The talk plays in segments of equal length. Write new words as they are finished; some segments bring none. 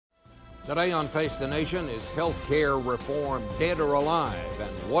Today on Face the Nation, is health care reform dead or alive? And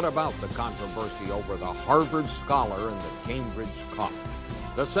what about the controversy over the Harvard scholar and the Cambridge cop?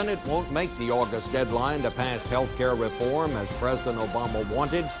 The Senate won't make the August deadline to pass health care reform as President Obama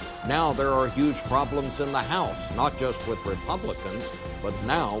wanted. Now there are huge problems in the House, not just with Republicans, but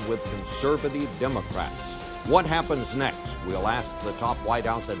now with conservative Democrats. What happens next? We'll ask the top White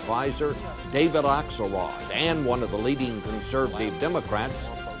House advisor, David Axelrod, and one of the leading conservative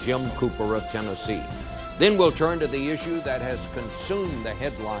Democrats, Jim Cooper of Tennessee. Then we'll turn to the issue that has consumed the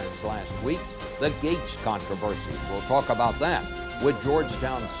headlines last week, the Gates controversy. We'll talk about that with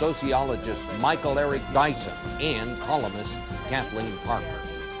Georgetown sociologist Michael Eric Dyson and columnist Kathleen Parker.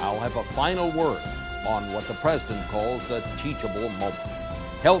 I'll have a final word on what the president calls the teachable moment.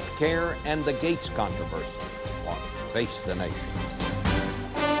 Health care and the Gates controversy on Face the Nation.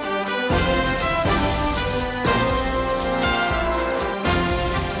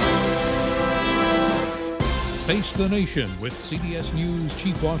 Face the Nation with CBS News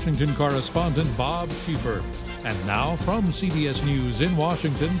Chief Washington Correspondent Bob Schieffer. And now from CBS News in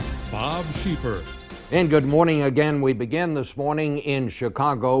Washington, Bob Schieffer. And good morning again. We begin this morning in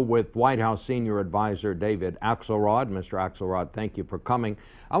Chicago with White House Senior Advisor David Axelrod. Mr. Axelrod, thank you for coming.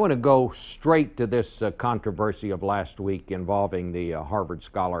 I want to go straight to this controversy of last week involving the Harvard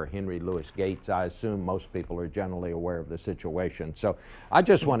scholar Henry Louis Gates. I assume most people are generally aware of the situation. So I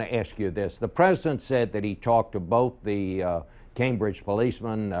just want to ask you this. The president said that he talked to both the Cambridge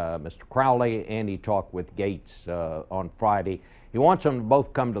policeman, Mr. Crowley, and he talked with Gates on Friday. He wants them to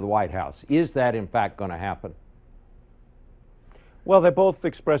both come to the White House. Is that, in fact, going to happen? Well, they both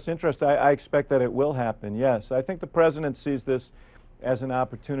expressed interest. I expect that it will happen, yes. I think the president sees this as an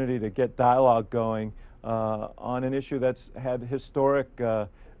opportunity to get dialogue going on an issue that's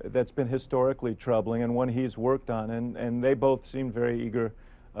been historically troubling and one he's worked on. And they both seem very eager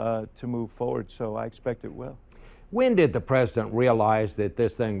to move forward, so I expect it will. When did the president realize that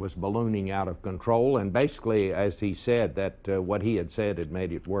this thing was ballooning out of control? And basically, as he said, that what he had said had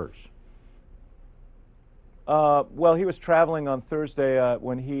made it worse. Well, he was traveling on Thursday.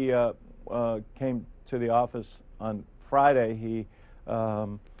 When he came to the office on Friday, he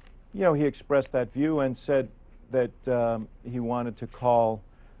expressed that view and said that he wanted to call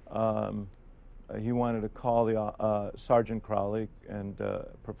Sergeant Crowley and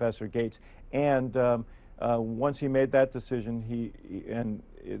Professor Gates. And once he made that decision,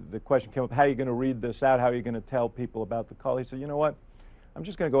 the question came up, how are you going to read this out? How are you going to tell people about the call? He said, you know what, I'm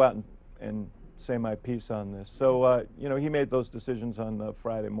just going to go out and say my piece on this. So, he made those decisions on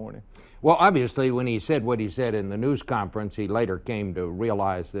Friday morning. Well, obviously, when he said what he said in the news conference, he later came to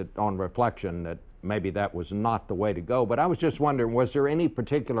realize that on reflection that maybe that was not the way to go. But I was just wondering, was there any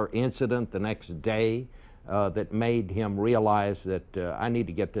particular incident the next day that made him realize that I need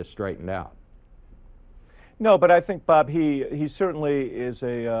to get this straightened out? No, but I think, Bob, he certainly is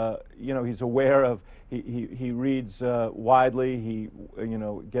he's aware of, he reads widely, he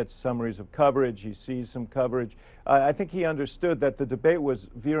gets summaries of coverage, he sees some coverage. I think he understood that the debate was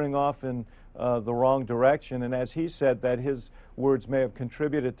veering off in the wrong direction, and as he said, that his words may have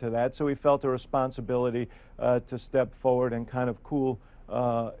contributed to that, so he felt a responsibility to step forward and kind of cool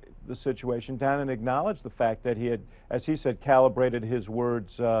the situation down and acknowledge the fact that he had, as he said, calibrated his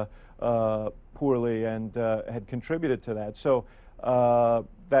words poorly and had contributed to that. So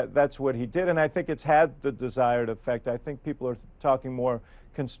that's what he did, and I think it's had the desired effect. I think people are talking more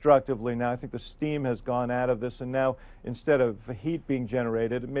constructively now. I think the steam has gone out of this, and now instead of heat being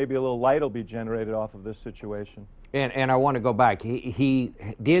generated, maybe a little light will be generated off of this situation. And I want to go back. He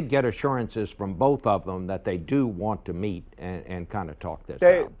did get assurances from both of them that they do want to meet and kind of talk this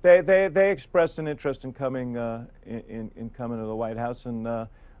out. They expressed an interest in coming in coming to the White House, and I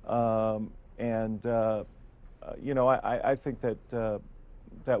think that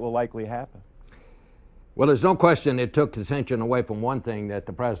that will likely happen. Well, there's no question it took attention away from one thing that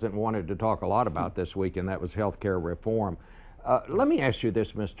the president wanted to talk a lot about this week, and that was health care reform. Let me ask you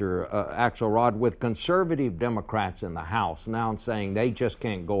this, Mr. Axelrod. With conservative Democrats in the House now saying they just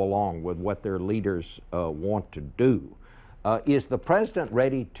can't go along with what their leaders want to do, is the president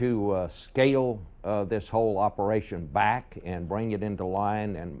ready to scale this whole operation back and bring it into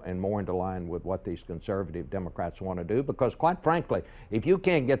line and more into line with what these conservative Democrats want to do? Because quite frankly, if you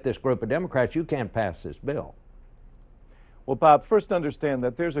can't get this group of Democrats, you can't pass this bill. Well, Bob, first understand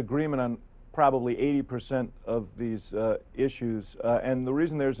that there's agreement on probably 80% of these issues, and the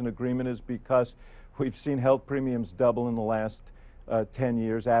reason there's an agreement is because we've seen health premiums double in the last 10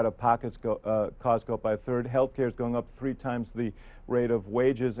 years, out-of-pockets costs go up by a third, healthcare is going up 3 times the rate of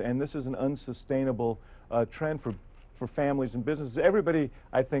wages, and this is an unsustainable trend for for families and businesses. Everybody,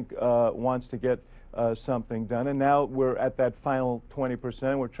 I think, wants to get something done, and now we're at that final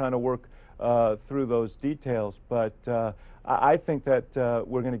 20%. We're trying to work through those details, but I think that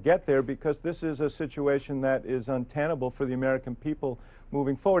we're going to get there because this is a situation that is untenable for the American people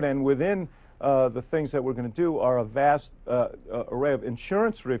moving forward. And within the things that we're going to do are a vast array of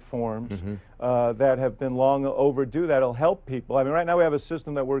insurance reforms that have been long overdue that'll help people. I mean, right now we have a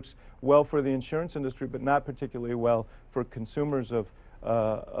system that works well for the insurance industry, but not particularly well for consumers of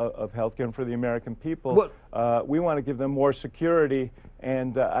healthcare and for the American people. Well, we want to give them more security,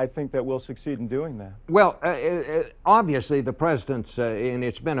 and I think that we'll succeed in doing that. Well, obviously the president's, and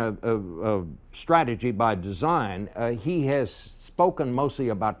it's been a strategy by design, he has spoken mostly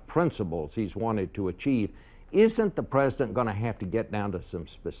about principles he's wanted to achieve. Isn't the president going to have to get down to some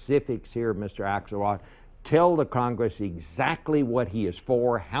specifics here, Mr. Axelrod? Tell the Congress exactly what he is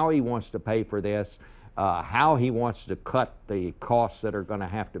for, how he wants to pay for this, how he wants to cut the costs that are going to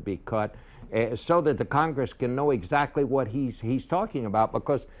have to be cut, so that the Congress can know exactly what he's talking about.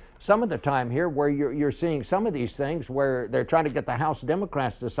 Because some of the time here where you're seeing some of these things where they're trying to get the House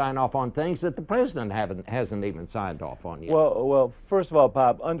Democrats to sign off on things that the president hasn't even signed off on yet. Well, first of all,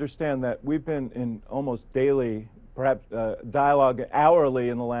 Bob, understand that we've been in almost daily, perhaps dialogue hourly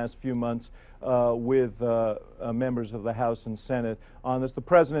in the last few months with members of the House and Senate on this. The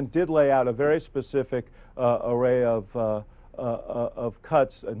president did lay out a very specific array of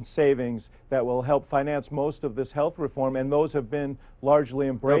cuts and savings that will help finance most of this health reform, and those have been largely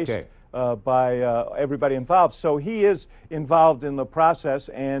embraced by everybody involved. So he is involved in the process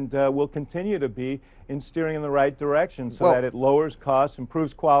and will continue to be in steering in the right direction so that it lowers costs,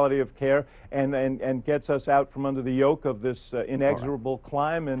 improves quality of care, and gets us out from under the yoke of this inexorable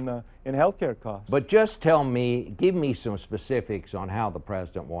climb in healthcare costs. But just tell me, give me some specifics on how the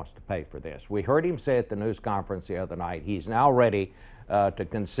president wants to pay for this. We heard him say at the news conference the other night he's now ready to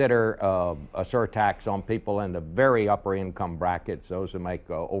consider a surtax on people in the very upper income brackets, those who make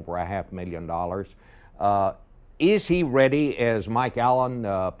over $500,000. Is he ready, as Mike Allen,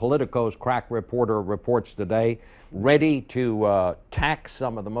 Politico's crack reporter, reports today, ready to tax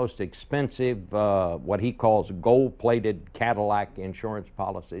some of the most expensive, what he calls gold-plated Cadillac insurance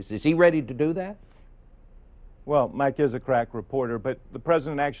policies? Is he ready to do that? Well, Mike is a crack reporter, but the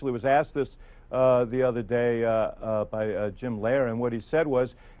president actually was asked this the other day by Jim Lair, and what he said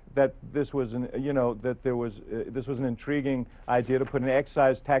was that this was an, this was an intriguing idea to put an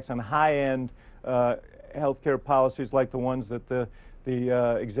excise tax on high-end healthcare policies like the ones that the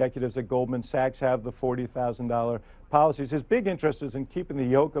executives at Goldman Sachs have, the $40,000 policies. His big interest is in keeping the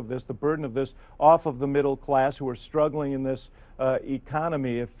yoke of this, the burden of this, off of the middle class who are struggling in this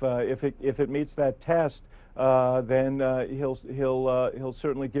economy. If it meets that test, then he'll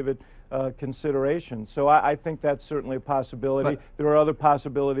certainly give it consideration. So I think that's certainly a possibility. But there are other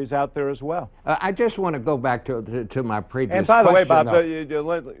possibilities out there as well. I just want to go back to my previous question. And by the way, Bob,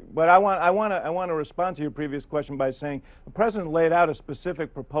 but I want to respond to your previous question by saying the president laid out a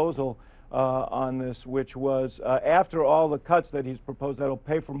specific proposal on this, which was after all the cuts that he's proposed that'll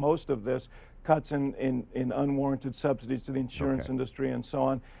pay for most of this, cuts in unwarranted subsidies to the insurance industry and so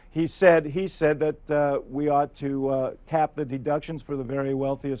on. He said that we ought to cap the deductions for the very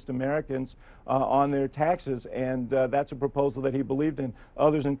wealthiest Americans on their taxes, and that's a proposal that he believed in.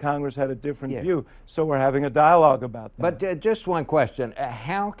 Others in Congress had a different view, so we're having a dialogue about that. But just one question.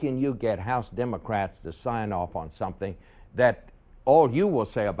 How can you get House Democrats to sign off on something that all you will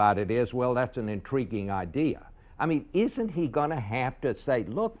say about it is, well, that's an intriguing idea? I mean, isn't he going to have to say,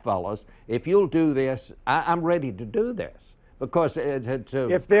 look, fellas, if you'll do this, I'm ready to do this? Because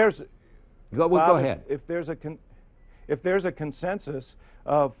if there's go ahead. If there's a consensus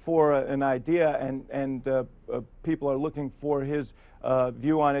for an idea and people are looking for his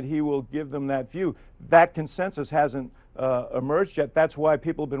view on it, he will give them that view. That consensus hasn't emerged yet. That's why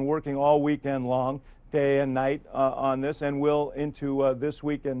people have been working all weekend long, day and night on this, and will into this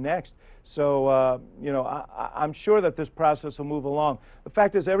week and next. So, I'm sure that this process will move along. The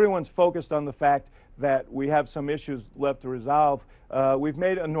fact is, everyone's focused on the fact that we have some issues left to resolve. We've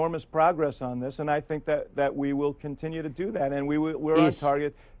made enormous progress on this, and I think that we will continue to do that. And we're on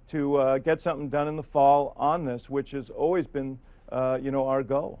target to get something done in the fall on this, which has always been our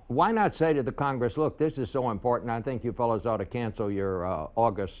goal. Why not say to the Congress, look, this is so important, I think you fellows ought to cancel your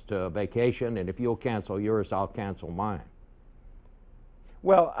August vacation, and if you'll cancel yours, I'll cancel mine.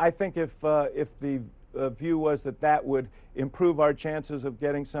 Well, I think if the view was that would improve our chances of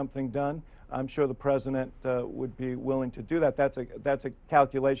getting something done, I'm sure the president would be willing to do that. That's a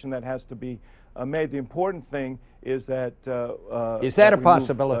calculation that has to be made. The important thing is that is that a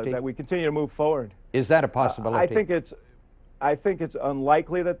possibility? That we continue to move forward. Is that a possibility? I think it's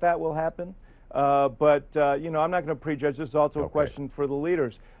unlikely that that will happen. But you know, I'm not going to prejudge. This is also a question for the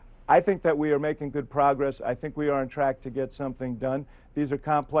leaders. I think that we are making good progress. I think we are on track to get something done. These are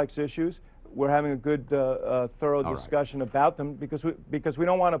complex issues. We're having a good, thorough discussion about them because we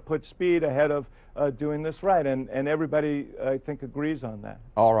don't want to put speed ahead of doing this right, and everybody, I think, agrees on that.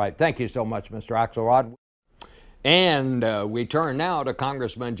 All right. Thank you so much, Mr. Axelrod. And we turn now to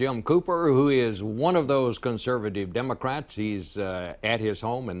Congressman Jim Cooper, who is one of those conservative Democrats. He's at his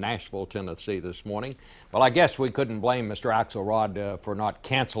home in Nashville, Tennessee this morning. Well, I guess we couldn't blame Mr. Axelrod for not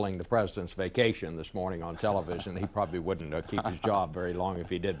canceling the president's vacation this morning on television. He probably wouldn't keep his job very long if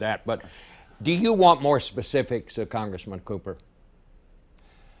he did that. But do you want more specifics, Congressman Cooper?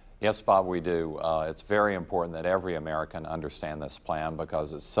 Yes, Bob, we do. It's very important that every American understand this plan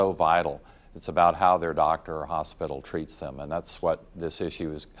because it's so vital. It's about how their doctor or hospital treats them, and that's what this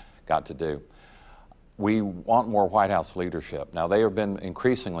issue has got to do. We want more White House leadership. Now, they have been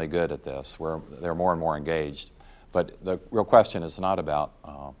increasingly good at this, where they're more and more engaged, but the real question is not about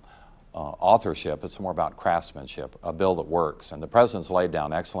authorship, it's more about craftsmanship, a bill that works, and the President's laid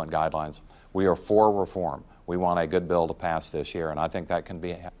down excellent guidelines. We are for reform. We want a good bill to pass this year, and I think that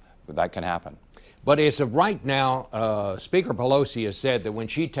can happen. But as of right now, Speaker Pelosi has said that when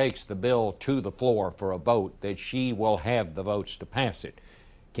she takes the bill to the floor for a vote, that she will have the votes to pass it.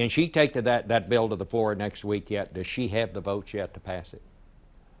 Can she take that bill to the floor next week yet? Does she have the votes yet to pass it?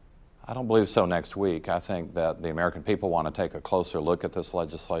 I don't believe so next week. I think that the American people want to take a closer look at this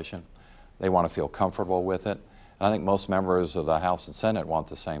legislation. They want to feel comfortable with it. And I think most members of the House and Senate want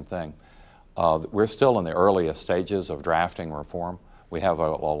the same thing. We're still in the earliest stages of drafting reform. We have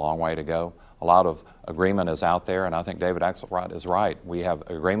a long way to go. A lot of agreement is out there, and I think David Axelrod is right. We have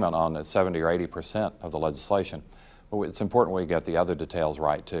agreement on 70 or 80% of the legislation. But it's important we get the other details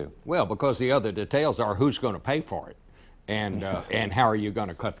right, too. Well, because the other details are who's going to pay for it and how are you going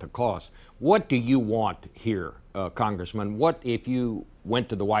to cut the costs. What do you want here, Congressman? What if you went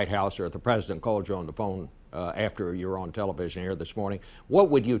to the White House or if the president called you on the phone after you're on television here this morning, what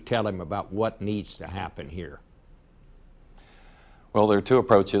would you tell him about what needs to happen here? Well, there are two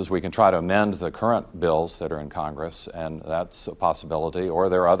approaches. We can try to amend the current bills that are in Congress, and that's a possibility, or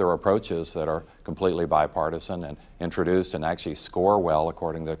there are other approaches that are completely bipartisan and introduced and actually score well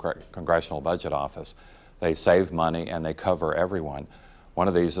according to the Congressional Budget Office. They save money and they cover everyone. One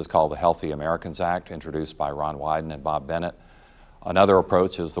of these is called the Healthy Americans Act, introduced by Ron Wyden and Bob Bennett. Another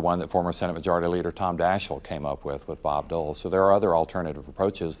approach is the one that former Senate Majority Leader Tom Daschle came up with Bob Dole. So there are other alternative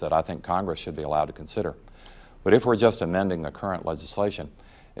approaches that I think Congress should be allowed to consider. But if we're just amending the current legislation,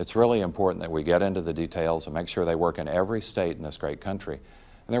 it's really important that we get into the details and make sure they work in every state in this great country.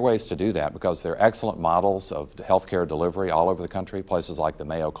 And there are ways to do that because there are excellent models of healthcare delivery all over the country, places like the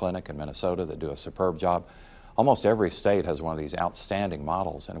Mayo Clinic in Minnesota that do a superb job. Almost every state has one of these outstanding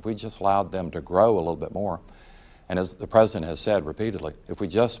models, and if we just allowed them to grow a little bit more, and as the President has said repeatedly, if we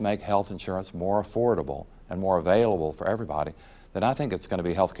just make health insurance more affordable and more available for everybody, then I think it's going to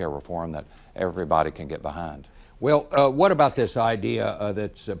be healthcare reform that everybody can get behind. Well, what about this idea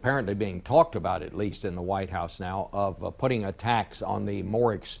that's apparently being talked about, at least in the White House now, of putting a tax on the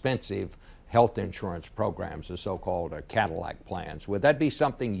more expensive health insurance programs, the so-called Cadillac plans? Would that be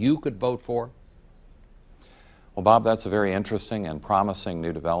something you could vote for? Well, Bob, that's a very interesting and promising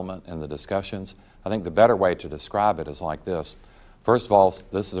new development in the discussions. I think the better way to describe it is like this. First of all,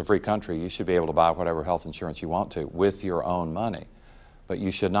 this is a free country. You should be able to buy whatever health insurance you want to with your own money. But you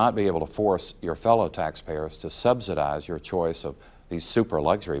should not be able to force your fellow taxpayers to subsidize your choice of these super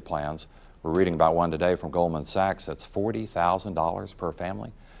luxury plans. We're reading about one today from Goldman Sachs that's $40,000 per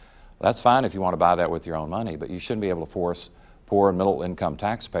family. That's fine if you want to buy that with your own money, but you shouldn't be able to force poor and middle income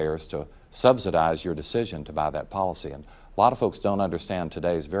taxpayers to subsidize your decision to buy that policy. And a lot of folks don't understand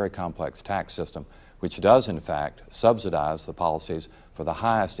today's very complex tax system, which does in fact subsidize the policies for the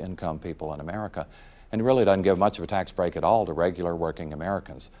highest income people in America, and really doesn't give much of a tax break at all to regular working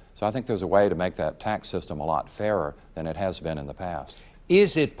Americans. So I think there's a way to make that tax system a lot fairer than it has been in the past.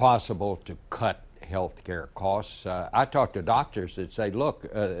 Is it possible to cut health care costs? I talk to doctors that say, look,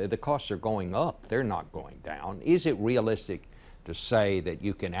 the costs are going up, they're not going down. Is it realistic to say that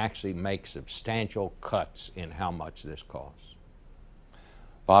you can actually make substantial cuts in how much this costs?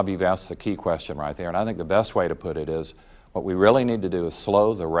 Bob, you've asked the key question right there, and I think the best way to put it is what we really need to do is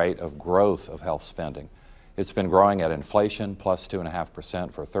slow the rate of growth of health spending. It's been growing at inflation plus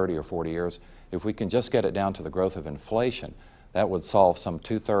 2.5% for 30 or 40 years. If we can just get it down to the growth of inflation, that would solve some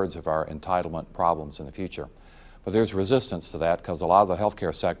 2/3 of our entitlement problems in the future. But there's resistance to that because a lot of the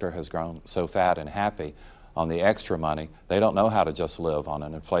healthcare sector has grown so fat and happy on the extra money, they don't know how to just live on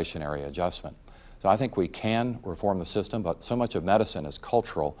an inflationary adjustment. So I think we can reform the system, but so much of medicine is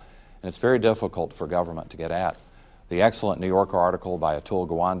cultural, and it's very difficult for government to get at. The excellent New Yorker article by Atul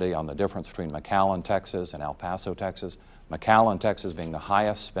Gawande on the difference between McAllen, Texas and El Paso, Texas, McAllen, Texas being the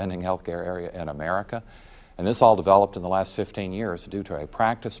highest spending healthcare area in America. And this all developed in the last 15 years due to a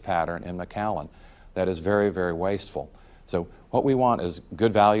practice pattern in McAllen that is very, very wasteful. So what we want is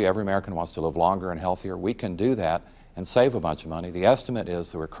good value. Every American wants to live longer and healthier. We can do that and save a bunch of money. The estimate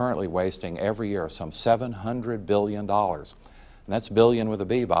is that we're currently wasting every year some $700 billion. And that's billion with a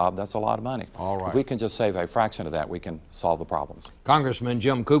B, Bob. That's a lot of money. All right. If we can just save a fraction of that, we can solve the problems. Congressman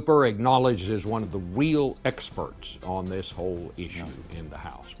Jim Cooper acknowledged as one of the real experts on this whole issue in the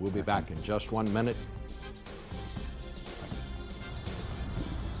House. We'll be back in just 1 minute.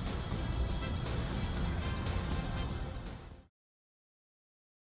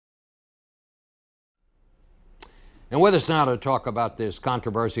 And with us now to talk about this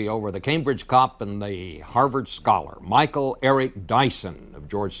controversy over the Cambridge cop and the Harvard scholar, Michael Eric Dyson of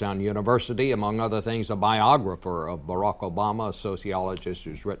Georgetown University, among other things, a biographer of Barack Obama, a sociologist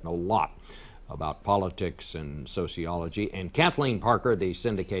who's written a lot about politics and sociology, and Kathleen Parker, the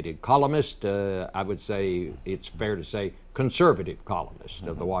syndicated columnist, I would say it's fair to say conservative columnist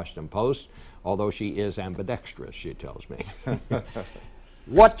of the Washington Post, although she is ambidextrous, she tells me.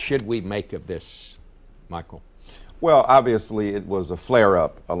 What should we make of this, Michael? Well, obviously, it was a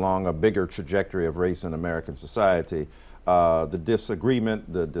flare-up along a bigger trajectory of race in American society. The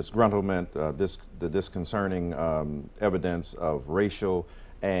disagreement, the disgruntlement, the disconcerting evidence of racial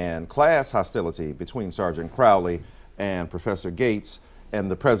and class hostility between Sergeant Crowley and Professor Gates, and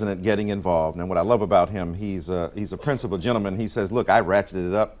the president getting involved. And what I love about him, he's a principled gentleman. He says, look, I ratcheted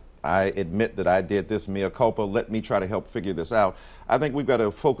it up. I admit that I did this, mea culpa. Let me try to help figure this out. I think we've got to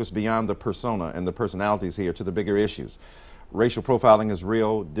focus beyond the persona and the personalities here to the bigger issues. Racial profiling is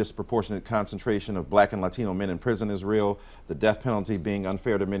real. Disproportionate concentration of black and Latino men in prison is real. The death penalty being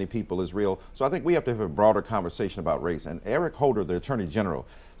unfair to many people is real. So I think we have to have a broader conversation about race. And Eric Holder, the Attorney General,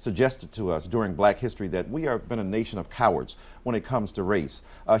 suggested to us during Black history that we have been a nation of cowards when it comes to race.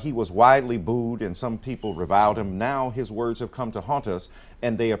 He was widely booed and some people reviled him. Now his words have come to haunt us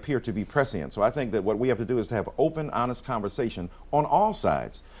and they appear to be prescient. So I think that what we have to do is to have open, honest conversation on all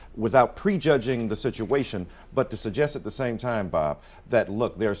sides without prejudging the situation, but to suggest at the same time, Bob, that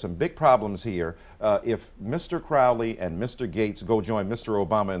look, there are some big problems here. If Mr. Crowley and Mr. Gates go join Mr.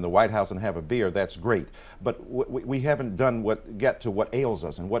 Obama in the White House and have a beer, that's great. But we haven't done get to what ails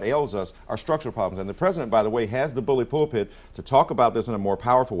us, and what ails us are structural problems. And the president, by the way, has the bully pulpit to talk about this in a more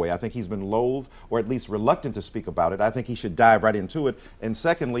powerful way. I think he's been loath or at least reluctant to speak about it. I think he should dive right into it. And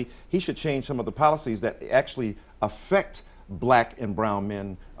secondly, he should change some of the policies that actually affect black and brown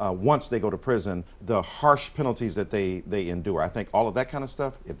men once they go to prison, the harsh penalties that they endure. I think all of that kind of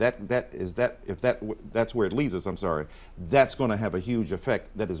stuff, if that's where it leads us, I'm sorry, that's going to have a huge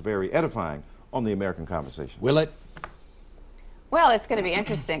effect that is very edifying on the American conversation. Will it? Well, it's going to be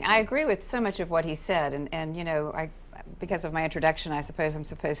interesting. I agree with so much of what he said, and you know, because of my introduction, I suppose I'm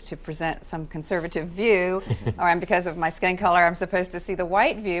supposed to present some conservative view, or because of my skin color, I'm supposed to see the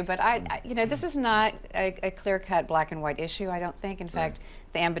white view. But you know, this is not a clear-cut black and white issue, I don't think. In fact,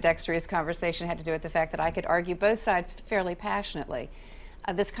 the ambidextrous conversation had to do with the fact that I could argue both sides fairly passionately.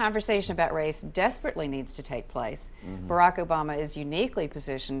 This conversation about race desperately needs to take place. Barack Obama is uniquely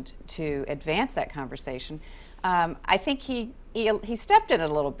positioned to advance that conversation. I think he stepped in it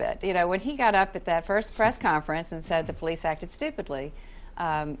a little bit. You know, when he got up at that first press conference and said the police acted stupidly,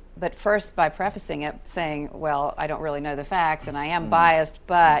 but first by prefacing it saying, well, I don't really know the facts and I am biased,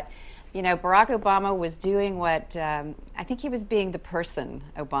 but you know, Barack Obama was doing what, I think he was being the person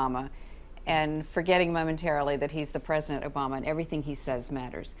Obama and forgetting momentarily that he's the President Obama and everything he says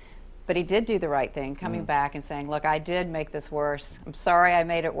matters. But he did do the right thing, coming back and saying, look, I did make this worse. I'm sorry I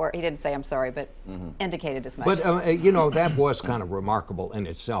made it worse. He didn't say I'm sorry, but indicated as much. But, you know, that was kind of remarkable in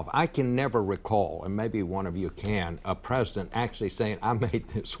itself. I can never recall, and maybe one of you can, a president actually saying, I made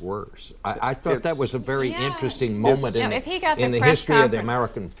this worse. I thought that was a very interesting moment in the history of the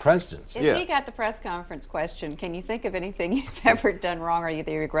American presidency. If he got the press conference question, can you think of anything you've ever done wrong or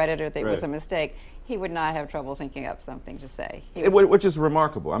either you regretted or that it was a mistake? He would not have trouble thinking up something to say. Which is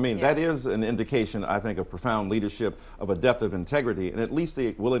remarkable. I mean, that is an indication, I think, of profound leadership, of a depth of integrity, and at least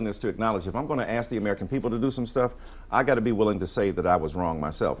the willingness to acknowledge, if I'm going to ask the American people to do some stuff, I got to be willing to say that I was wrong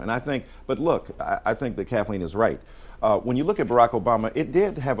myself. And I think, but look, I think that Kathleen is right. When you look at Barack Obama, it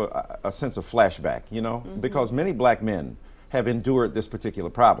did have a sense of flashback, you know, because many black men have endured this particular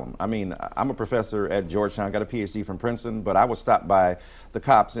problem. I mean, I'm a professor at Georgetown, got a PhD from Princeton, but I was stopped by the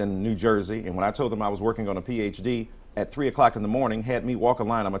cops in New Jersey, and when I told them I was working on a PhD at 3 o'clock in the morning, had me walk a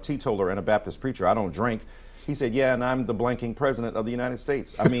line. I'm a teetotaler and a Baptist preacher. I don't drink. He said, yeah, and I'm the blanking president of the United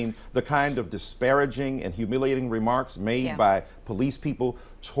States. I mean, the kind of disparaging and humiliating remarks made by police people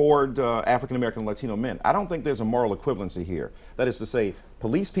toward African-American and Latino men. I don't think there's a moral equivalency here. That is to say,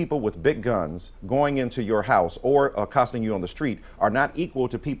 police people with big guns going into your house or accosting you on the street are not equal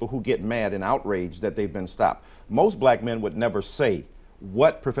to people who get mad and outraged that they've been stopped. Most black men would never say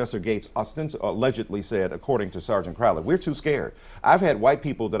what Professor Gates allegedly said, according to Sergeant Crowley. We're too scared. I've had white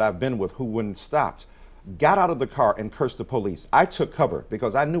people that I've been with who, when stopped, got out of the car and cursed the police. I took cover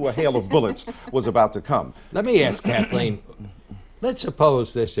because I knew a hail of bullets was about to come. Let me ask Kathleen, let's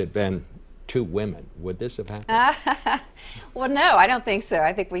suppose this had been two women. Would this have happened? Well, no, I don't think so.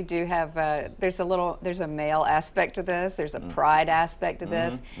 I think we do have, there's a male aspect to this. There's a pride aspect to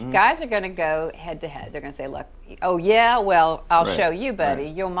this. Guys are going to go head to head. They're going to say, look, oh yeah, well, I'll show you, buddy.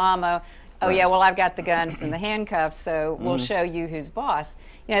 Your mama, oh yeah, well, I've got the guns and the handcuffs, so we'll show you who's boss.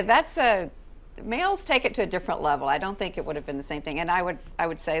 You know, that's males take it to a different level. I don't think it would have been the same thing. And I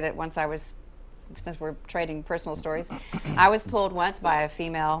would say that once since we're trading personal stories, I was pulled once by a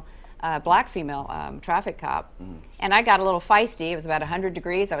female, black female traffic cop, and I got a little feisty. It was about 100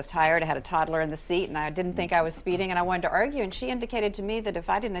 degrees. I was tired. I had a toddler in the seat, and I didn't think I was speeding, and I wanted to argue, and she indicated to me that if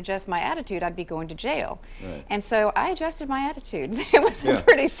I didn't adjust my attitude, I'd be going to jail. Right. And so I adjusted my attitude. It was a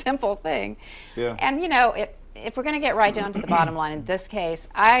pretty simple thing. Yeah. And you know, if we're going to get right down to the bottom line in this case,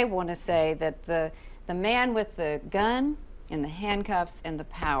 I want to say that the man with the gun and the handcuffs and the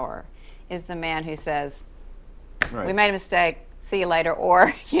power is the man who says, we made a mistake, see you later,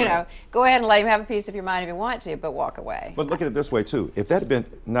 or, you know, go ahead and let him have a piece of your mind if you want to, but walk away. But look at it this way, too. If that had been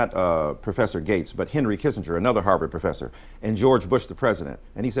not Professor Gates, but Henry Kissinger, another Harvard professor, and George Bush, the president,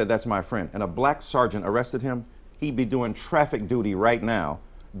 and he said, that's my friend, and a black sergeant arrested him, he'd be doing traffic duty right now.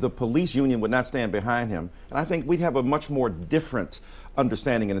 The police union would not stand behind him, and I think we'd have a much more different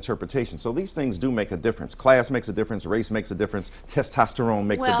understanding and interpretation. So these things do make a difference. Class makes a difference, race makes a difference, testosterone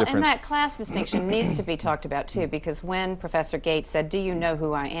makes a difference. Well, and that class distinction needs to be talked about too, because when Professor Gates said, do you know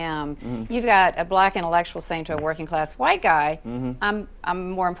who I am? You've got a black intellectual saying to a working class white guy,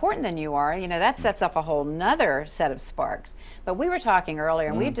 I'm more important than you are. You know, that sets up a whole nother set of sparks. But we were talking earlier,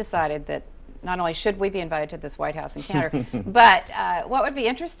 and we've decided that not only should we be invited to this White House encounter, but what would be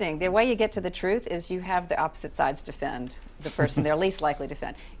interesting, the way you get to the truth is you have the opposite sides defend the person they're least likely to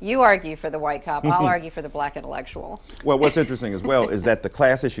defend. You argue for the white cop, I'll argue for the black intellectual. Well, what's interesting as well is that the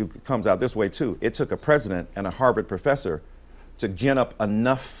class issue comes out this way too. It took a president and a Harvard professor to gin up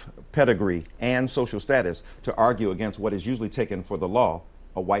enough pedigree and social status to argue against what is usually taken for the law,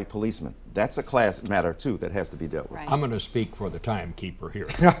 a white policeman. That's a class matter too that has to be dealt with. Right. I'm going to speak for the timekeeper here.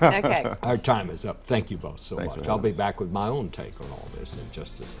 Okay. Our time is up. Thank you both so much. I'll be back with my own take on all this in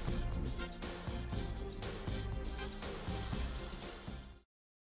just a second.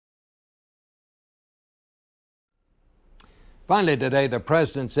 Finally today, the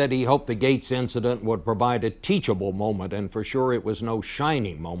president said he hoped the Gates incident would provide a teachable moment, and for sure it was no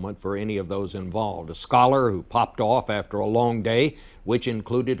shining moment for any of those involved. A scholar who popped off after a long day, which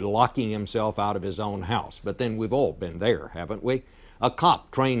included locking himself out of his own house. But then we've all been there, haven't we? A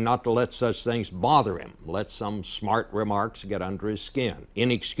cop trained not to let such things bother him, let some smart remarks get under his skin.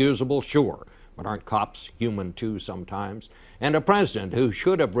 Inexcusable, sure. But aren't cops human too sometimes? And a president who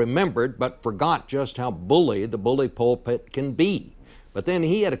should have remembered but forgot just how bully the bully pulpit can be. But then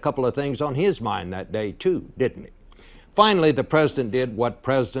he had a couple of things on his mind that day too, didn't he? Finally, the president did what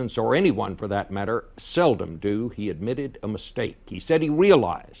presidents, or anyone for that matter, seldom do. He admitted a mistake. He said he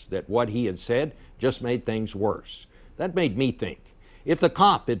realized that what he had said just made things worse. That made me think. If the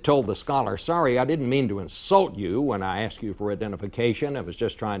cop had told the scholar, sorry, I didn't mean to insult you when I asked you for identification, I was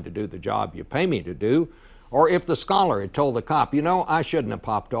just trying to do the job you pay me to do, or if the scholar had told the cop, you know, I shouldn't have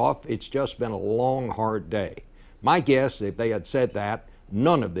popped off, it's just been a long, hard day. My guess, if they had said that,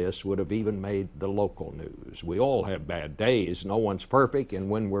 none of this would have even made the local news. We all have bad days, no one's perfect, and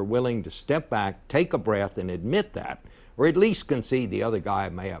when we're willing to step back, take a breath, and admit that, or at least concede the other guy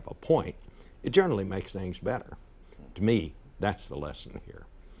may have a point, it generally makes things better. To me, that's the lesson here.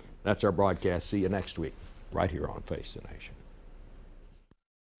 That's our broadcast. See you next week, right here on Face the Nation.